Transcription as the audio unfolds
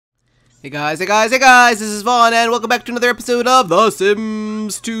Hey guys, hey guys, hey guys, this is Vaughn and welcome back to another episode of The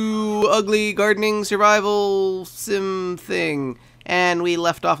Sims 2 Ugly Gardening Survival Sim thing. And we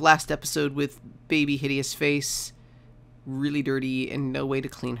left off last episode with baby hideous face, really dirty and no way to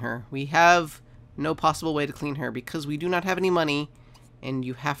clean her. We have no possible way to clean her because we do not have any money and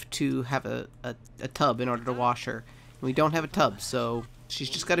you have to have a tub in order to wash her. And we don't have a tub, so she's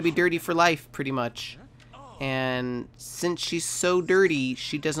just got to be dirty for life pretty much. And since she's so dirty,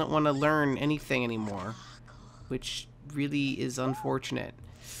 she doesn't want to learn anything anymore, which really is unfortunate.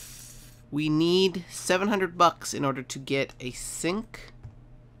 We need 700 bucks in order to get a sink.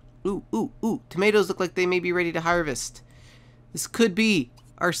 Ooh, ooh, ooh. Tomatoes look like they may be ready to harvest. This could be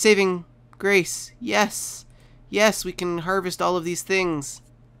our saving grace. Yes. Yes, we can harvest all of these things.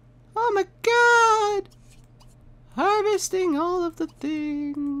 Oh my god. Harvesting all of the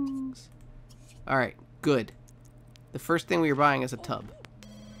things. Alright. Good. The first thing we were buying is a tub.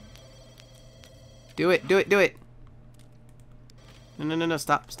 Do it, do it, do it. No, no, no, no,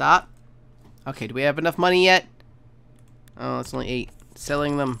 stop, stop. Okay, do we have enough money yet? Oh, it's only 8.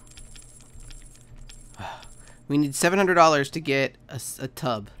 Selling them. We need $700 to get a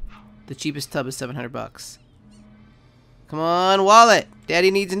tub. The cheapest tub is 700 bucks. Come on, wallet. Daddy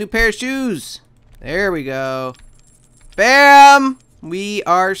needs a new pair of shoes. There we go. Bam! We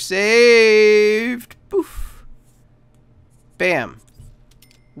are saved. Poof. Bam.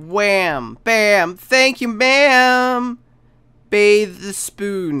 Wham. Bam. Thank you, ma'am. Bathe the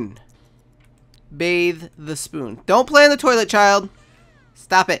spoon. Bathe the spoon. Don't play in the toilet, child.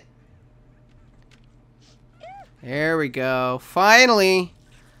 Stop it. There we go. Finally.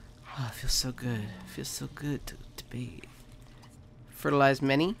 Oh, it feels so good. It feels so good to bathe. Fertilize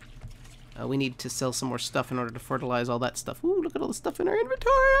many. We need to sell some more stuff in order to fertilize all that stuff. Ooh, look at all the stuff in our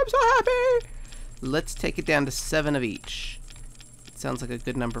inventory. I'm so happy. Let's take it down to 7 of each. It sounds like a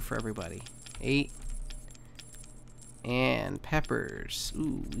good number for everybody. 8. And peppers.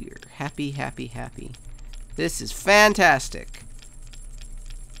 Ooh, we're happy, happy, happy. This is fantastic.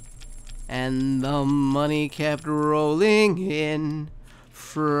 And the money kept rolling in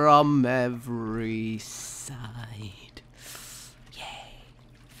from every side.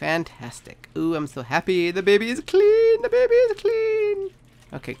 Fantastic. Ooh, I'm so happy. The baby is clean. The baby is clean.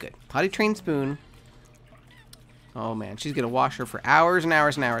 Okay, good. Potty trained spoon. Oh, man. She's going to wash her for hours and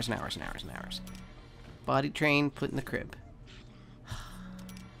hours and hours and hours and hours and hours. Potty trained, put in the crib.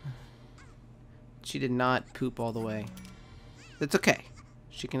 She did not poop all the way. That's okay.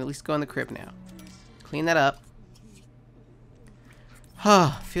 She can at least go in the crib now. Clean that up.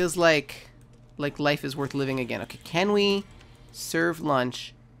 Feels like life is worth living again. Okay, can we serve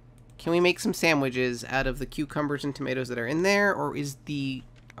lunch? Can we make some sandwiches out of the cucumbers and tomatoes that are in there? Or is the...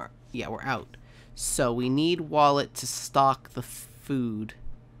 yeah, we're out. So we need Wallet to stock the food.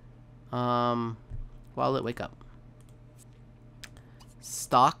 Wallet, wake up.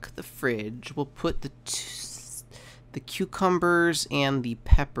 Stock the fridge. We'll put the cucumbers and the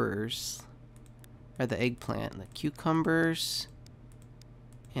peppers. Or the eggplant. The cucumbers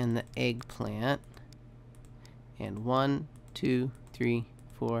and the eggplant. And 1, 2, 3,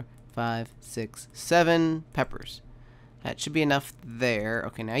 4, 5, 6, 7 peppers. That should be enough there.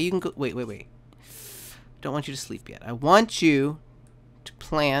 Okay, now you can go. Wait, wait, wait. Don't want you to sleep yet. I want you to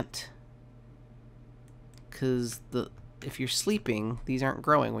plant, because if you're sleeping, these aren't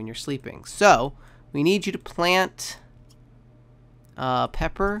growing when you're sleeping. So we need you to plant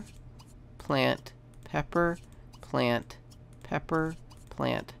pepper, plant pepper, plant pepper,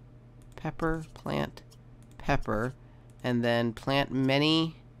 plant pepper, plant pepper, and then plant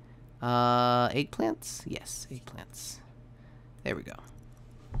many eggplants? Yes, eggplants. There we go.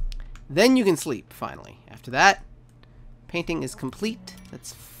 Then you can sleep, finally. After that, painting is complete.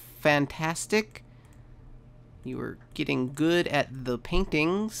 That's fantastic. You are getting good at the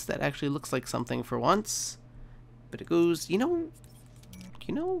paintings. That actually looks like something for once. But it goes, you know,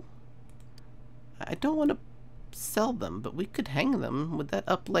 I don't want to sell them, but we could hang them. Would that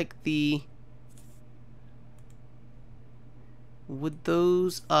up like the... would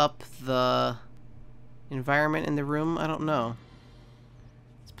those up the environment in the room? I don't know.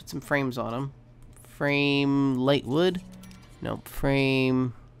 Let's put some frames on them. Frame light wood. Nope.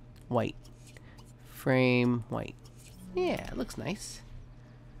 Frame white. Frame white. Yeah, it looks nice.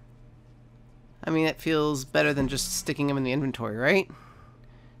 I mean, that feels better than just sticking them in the inventory, right?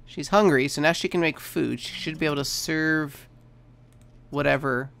 She's hungry, so now she can make food. She should be able to serve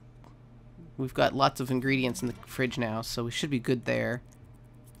whatever. We've got lots of ingredients in the fridge now, so we should be good there.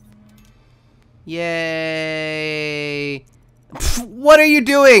 Yay! Pff, what are you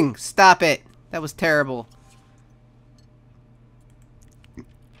doing? Stop it. That was terrible.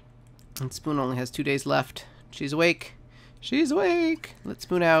 And Spoon only has 2 days left. She's awake. She's awake. Let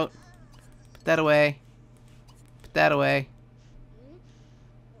Spoon out. Put that away. Put that away.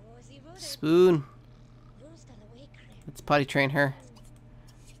 Spoon. Let's potty train her.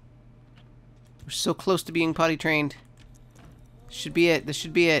 We're so close to being potty trained. This should be it. This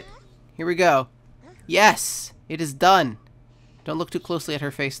should be it. Here we go. Yes! It is done. Don't look too closely at her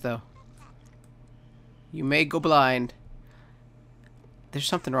face, though. You may go blind. There's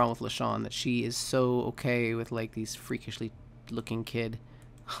something wrong with LaShawn that she is so okay with, like, these freakishly looking kid.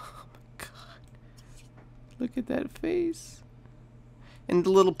 Oh my god. Look at that face. And the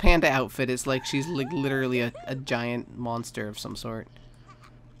little panda outfit is like she's like literally a giant monster of some sort.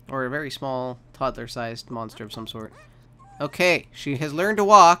 Or a very small, toddler-sized monster of some sort. Okay, she has learned to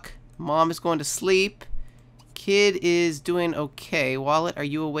walk. Mom is going to sleep. Kid is doing okay. Wallet, are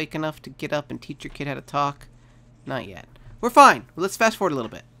you awake enough to get up and teach your kid how to talk? Not yet. We're fine. Let's fast forward a little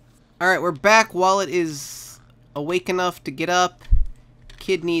bit. Alright, we're back. Wallet is awake enough to get up.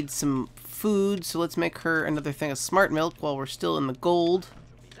 Kid needs some food, so let's make her another thing of smart milk while we're still in the gold.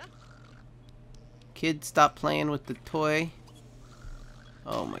 Kid, stop playing with the toy.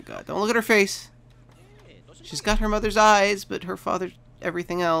 Oh my god. Don't look at her face. She's got her mother's eyes, but her father's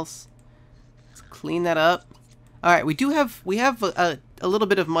everything else. Let's clean that up. Alright, we have a little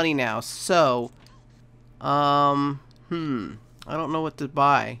bit of money now, so I don't know what to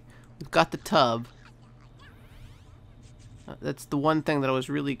buy. We've got the tub. That's the one thing that I was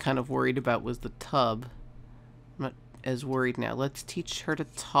really kind of worried about, was the tub. I'm not as worried now. Let's teach her to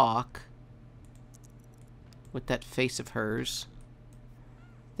talk with that face of hers.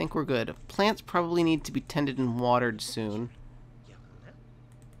 I think we're good. Plants probably need to be tended and watered soon.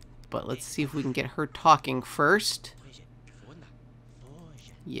 But let's see if we can get her talking first.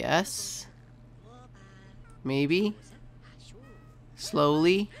 Yes. Maybe.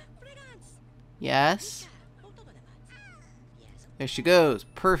 Slowly. Yes. There she goes.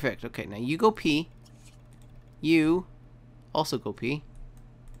 Perfect. Okay, now you go pee. You also go pee.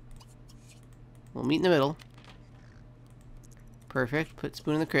 We'll meet in the middle. Perfect. Put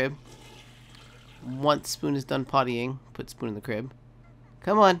Spoon in the crib. Once Spoon is done pottying, put Spoon in the crib.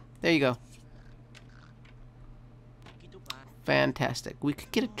 Come on. There you go. Fantastic. We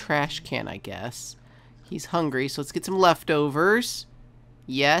could get a trash can, I guess. He's hungry, so let's get some leftovers.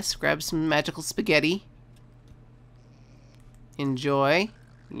 Yes, grab some magical spaghetti. Enjoy.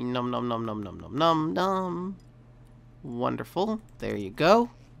 Nom nom nom nom nom nom nom nom. Wonderful. There you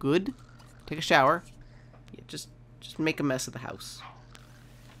go. Good. Take a shower. Yeah, just make a mess of the house.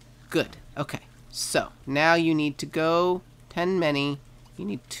 Good. Okay. So, now you need to go 10 many. You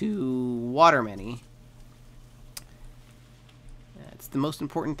need to water many. That's the most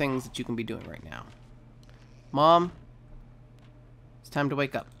important things that you can be doing right now. Mom, it's time to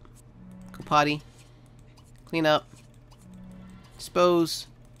wake up. Go potty. Clean up. Dispose.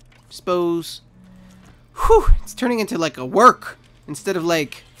 Dispose. Whew! It's turning into like a work. Instead of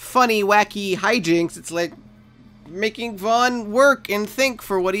like funny, wacky hijinks, it's like making Vaughn work and think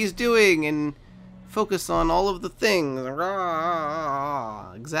for what he's doing and focus on all of the things.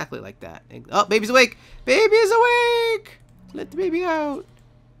 Exactly like that. Oh, baby's awake! Baby's awake! Let the baby out.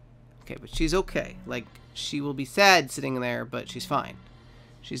 Okay, but she's okay. Like, she will be sad sitting there, but she's fine.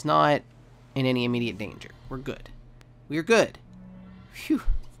 She's not in any immediate danger. We're good. We're good. Phew.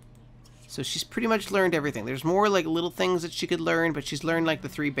 So she's pretty much learned everything. There's more like little things that she could learn, but she's learned like the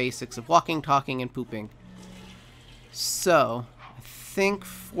 3 basics of walking, talking, and pooping. So, I think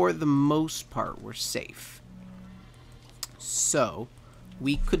for the most part we're safe. So,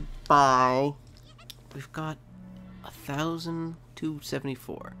 we could buy... We've got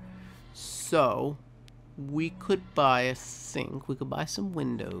 1,274. So, we could buy, I think, we could buy some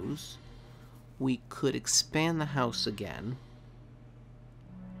windows. We could expand the house again.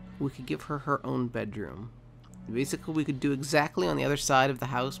 We could give her her own bedroom. Basically, we could do exactly on the other side of the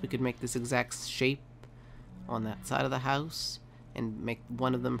house. We could make this exact shape on that side of the house and make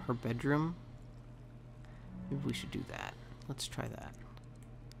one of them her bedroom. Maybe we should do that. Let's try that.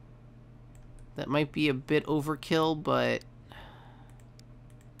 That might be a bit overkill, but I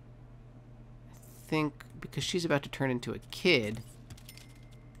think because she's about to turn into a kid,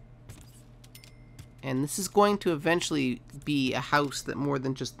 and this is going to eventually be a house that more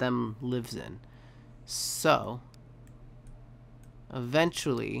than just them lives in. So,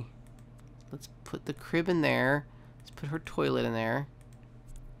 eventually, let's put the crib in there. Let's put her toilet in there.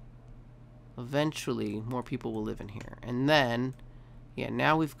 Eventually, more people will live in here. And then, yeah,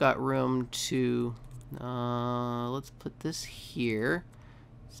 now we've got room to... let's put this here.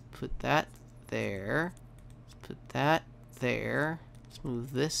 Let's put that there. Let's put that there. Let's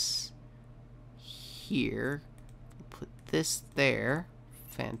move this here. Put this there.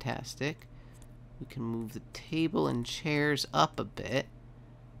 Fantastic. We can move the table and chairs up a bit.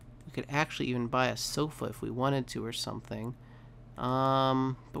 We could actually even buy a sofa if we wanted to or something.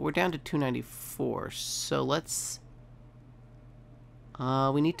 But we're down to $294, so let's...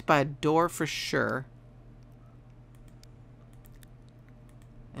 we need to buy a door for sure.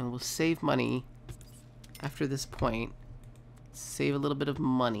 And we'll save money after this point. Save a little bit of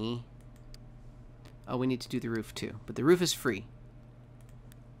money. Oh, we need to do the roof too. But the roof is free.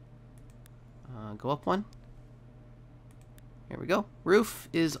 Go up one. Here we go. Roof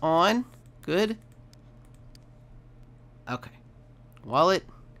is on. Good. Okay. Wallet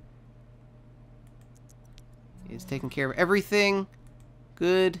is taking care of everything.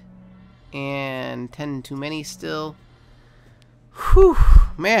 Good. And 10 too many still. Whew.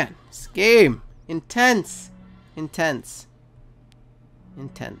 Man, this game. Intense. Intense.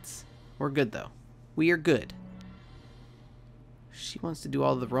 Intense. We're good, though. We are good. She wants to do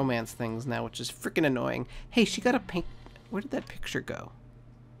all the romance things now, which is freaking annoying. Hey, she got a paint... Where did that picture go?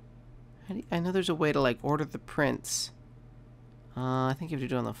 I know there's a way to, like, order the prints. I think you have to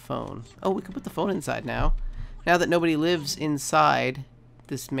do it on the phone. Oh, we can put the phone inside now. Now that nobody lives inside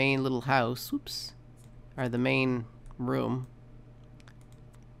this main little house. Oops. Or the main room.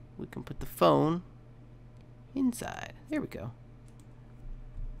 We can put the phone inside. There we go.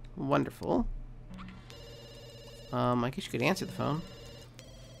 Wonderful. I guess you could answer the phone.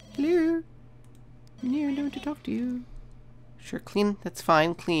 Hello? No, I don't want to talk to you. Sure, clean. That's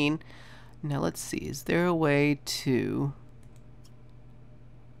fine. Clean. Now let's see. Is there a way to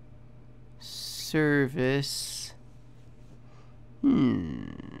service?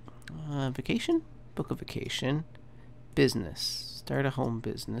 Vacation? Book a vacation. Business. Start a home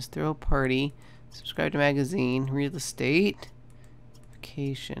business. Throw a party. Subscribe to magazine. Real estate.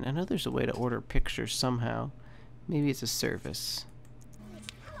 Vacation. I know there's a way to order pictures somehow. Maybe it's a service.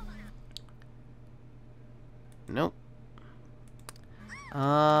 Nope.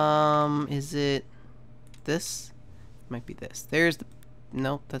 Is it this? Might be this. There's the...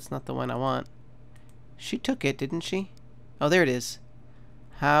 Nope, that's not the one I want. She took it, didn't she? Oh, there it is.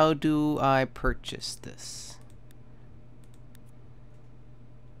 How do I purchase this?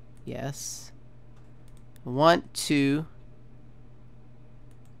 Yes. I want to...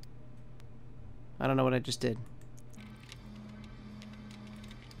 I don't know what I just did.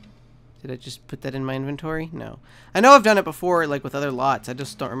 Did I just put that in my inventory? No. I know I've done it before, like with other lots. I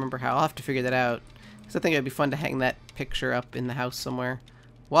just don't remember how. I'll have to figure that out. Because I think it'd be fun to hang that picture up in the house somewhere.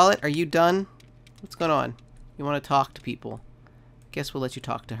 Wallet, are you done? What's going on? You want to talk to people? Guess we'll let you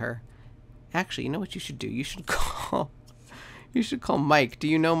talk to her. Actually, you know what you should do? You should call... You should call Mike. Do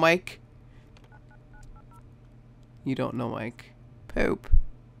you know Mike? You don't know Mike. Poop.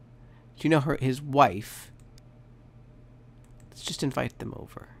 Do you know his wife? Let's just invite them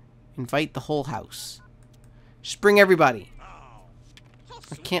over. Invite the whole house. Just bring everybody.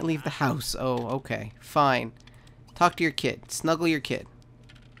 I can't leave the house. Oh, okay. Fine. Talk to your kid. Snuggle your kid.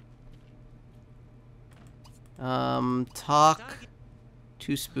 Talk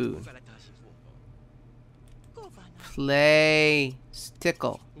to Spoon. Play.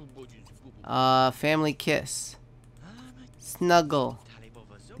 Tickle. Family kiss. Snuggle.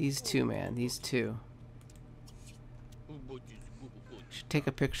 These two, man. These two. Should take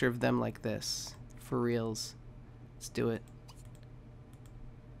a picture of them like this. For reals. Let's do it.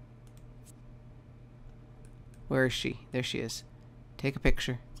 Where is she? There she is. Take a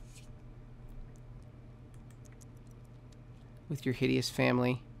picture. With your hideous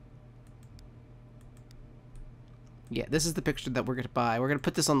family. Yeah, this is the picture that we're going to buy. We're going to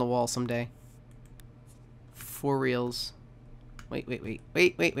put this on the wall someday. For reals.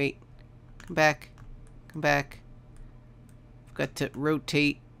 Wait. Come back. Come back. I've got to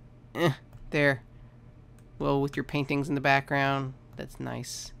rotate. There. Well, with your paintings in the background. That's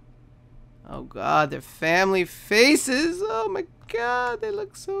nice. Oh god, their family faces. Oh my god, they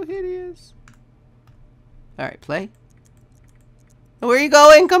look so hideous. Alright, play. Oh, where are you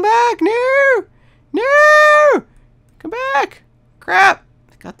going? Come back! No! No! Come back! Crap!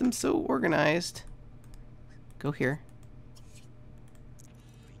 I got them so organized. Go here.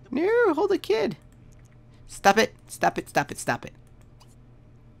 No, hold the kid. Stop it. Stop it, stop it, stop it.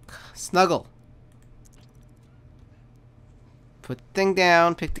 Snuggle. Put the thing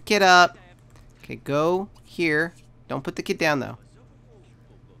down. Pick the kid up. Okay, go here. Don't put the kid down, though.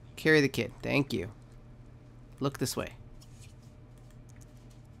 Carry the kid. Thank you. Look this way.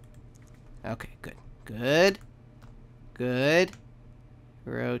 Okay, good. Good. Good.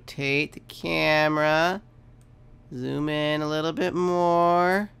 Rotate the camera. Zoom in a little bit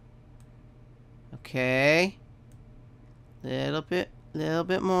more. Okay. Little bit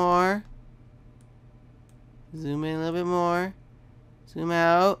more. Zoom in a little bit more. Zoom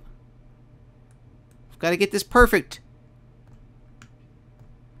out. I've got to get this perfect.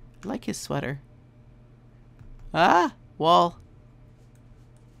 I like his sweater. Ah, wall.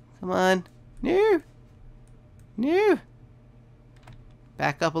 Come on. No. No.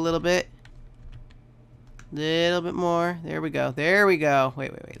 Back up a little bit. Little bit more. There we go. There we go.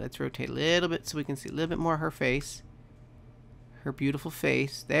 Wait. Let's rotate a little bit so we can see a little bit more of her face. Her beautiful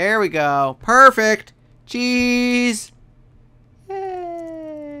face. There we go. Perfect. Cheese.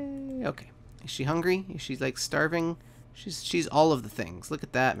 Yay. Okay. Is she hungry? Is she like starving? She's all of the things. Look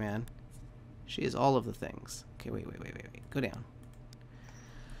at that, man. She is all of the things. Okay, wait. Go down.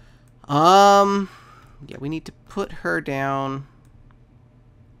 Yeah, we need to put her down.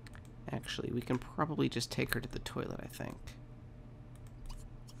 Actually, we can probably just take her to the toilet, I think.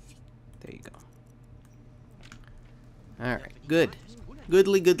 There you go. Alright, good.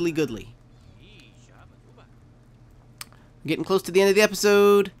 Goodly. We're getting close to the end of the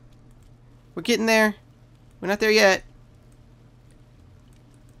episode. We're getting there. We're not there yet.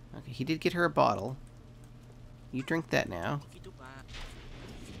 Okay, he did get her a bottle. You drink that now.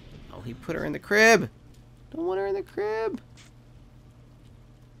 Oh, he put her in the crib. Don't want her in the crib.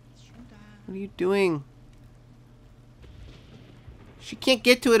 What are you doing? She can't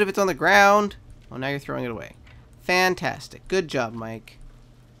get to it if it's on the ground. Oh, now you're throwing it away. Fantastic. Good job, Mike.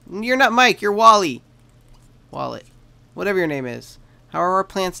 You're not Mike. You're Wally. Wallet. Whatever your name is. How are our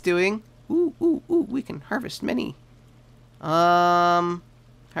plants doing? Ooh. We can harvest many. Harvest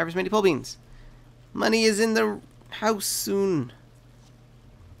many pole beans. Money is in the house soon.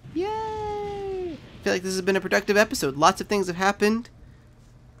 Yay! I feel like this has been a productive episode. Lots of things have happened.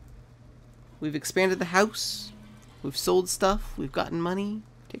 We've expanded the house. We've sold stuff. We've gotten money.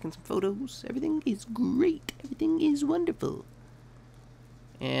 Taken some photos. Everything is great. Everything is wonderful.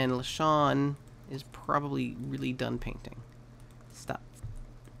 And LaShawn is probably really done painting. Stop.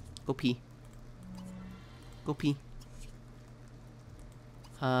 Go pee. Go pee.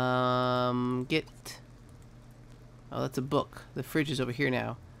 Get... Oh, that's a book. The fridge is over here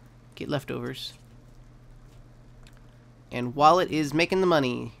now. Get leftovers. And Wallet is making the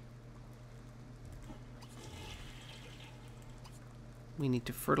money. We need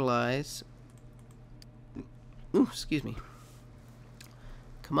to fertilize. Ooh, excuse me.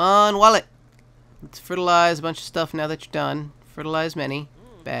 Come on, Wallet. Let's fertilize a bunch of stuff now that you're done. Fertilize many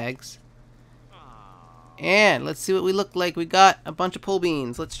bags. And let's see what we look like. We got a bunch of pole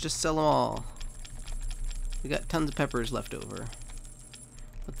beans. Let's just sell them all. We got tons of peppers left over.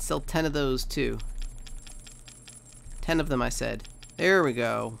 Let's sell 10 of those too. 10 of them, I said. There we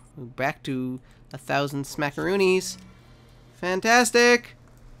go. We're back to 1,000 smackaroonies. Fantastic.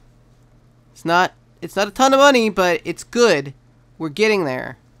 It's not a ton of money, but it's good. We're getting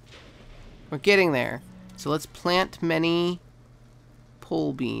there. We're getting there. So let's plant many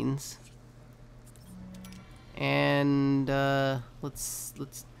pole beans. And let's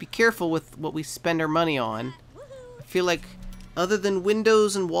be careful with what we spend our money on. I feel like other than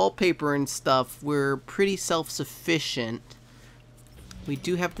windows and wallpaper and stuff, we're pretty self-sufficient. We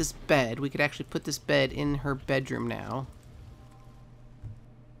do have this bed. We could actually put this bed in her bedroom now.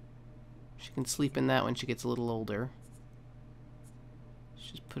 She can sleep in that when she gets a little older.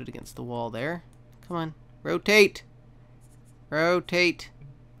 Let's just put it against the wall there. Come on. Rotate! Rotate!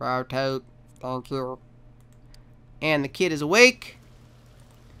 Rotate. Thank you. And the kid is awake.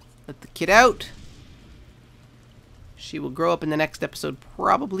 Let the kid out. She will grow up in the next episode,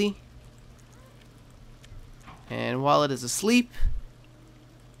 probably. And Wallet is asleep.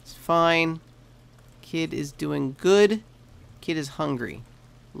 It's fine. Kid is doing good. Kid is hungry.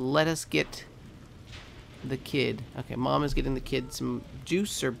 Let us get the kid. Okay, Mom is getting the kid some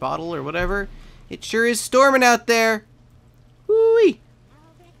juice or bottle or whatever. It sure is storming out there. Woo-wee.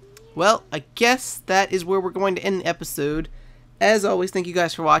 Well, I guess that is where we're going to end the episode. As always, thank you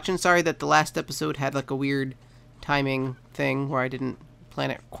guys for watching. Sorry that the last episode had like a weird timing thing where I didn't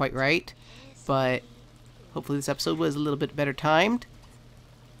plan it quite right. But hopefully this episode was a little bit better timed.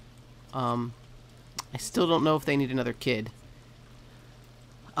 I still don't know if they need another kid.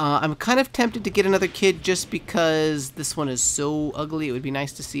 I'm kind of tempted to get another kid just because this one is so ugly. It would be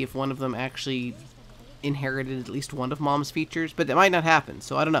nice to see if one of them actually inherited at least one of Mom's features, but that might not happen,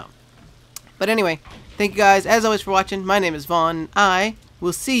 so I don't know. But anyway, thank you guys as always for watching. My name is Vaughn. I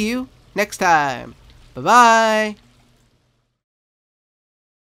will see you next time. Bye-bye.